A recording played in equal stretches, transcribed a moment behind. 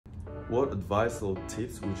What advice or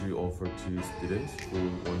tips would you offer to students who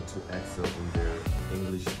want to excel in their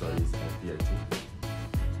English studies at VIT?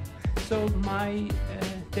 So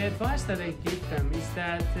the advice that I give them is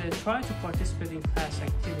that try to participate in class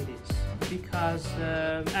activities, because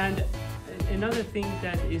and another thing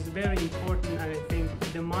that is very important, and I think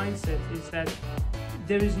the mindset is that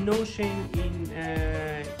there is no shame in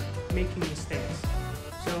making mistakes.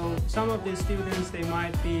 So some of the students, they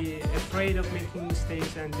might be afraid of making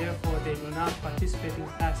mistakes and therefore they do not participate in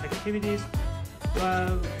class activities.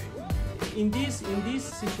 In these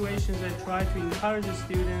situations, I try to encourage the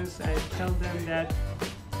students. I tell them that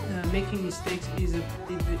making mistakes is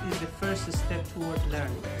the first step toward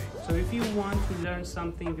learning. So if you want to learn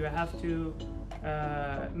something, you have to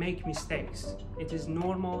make mistakes. It is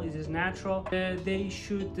normal, it is natural. They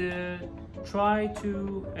should try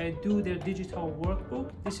to do their digital workbook.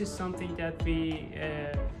 This is something that we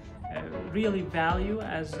really value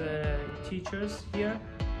as teachers here.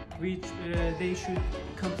 Which they should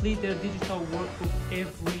complete their digital workbook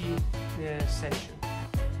every session.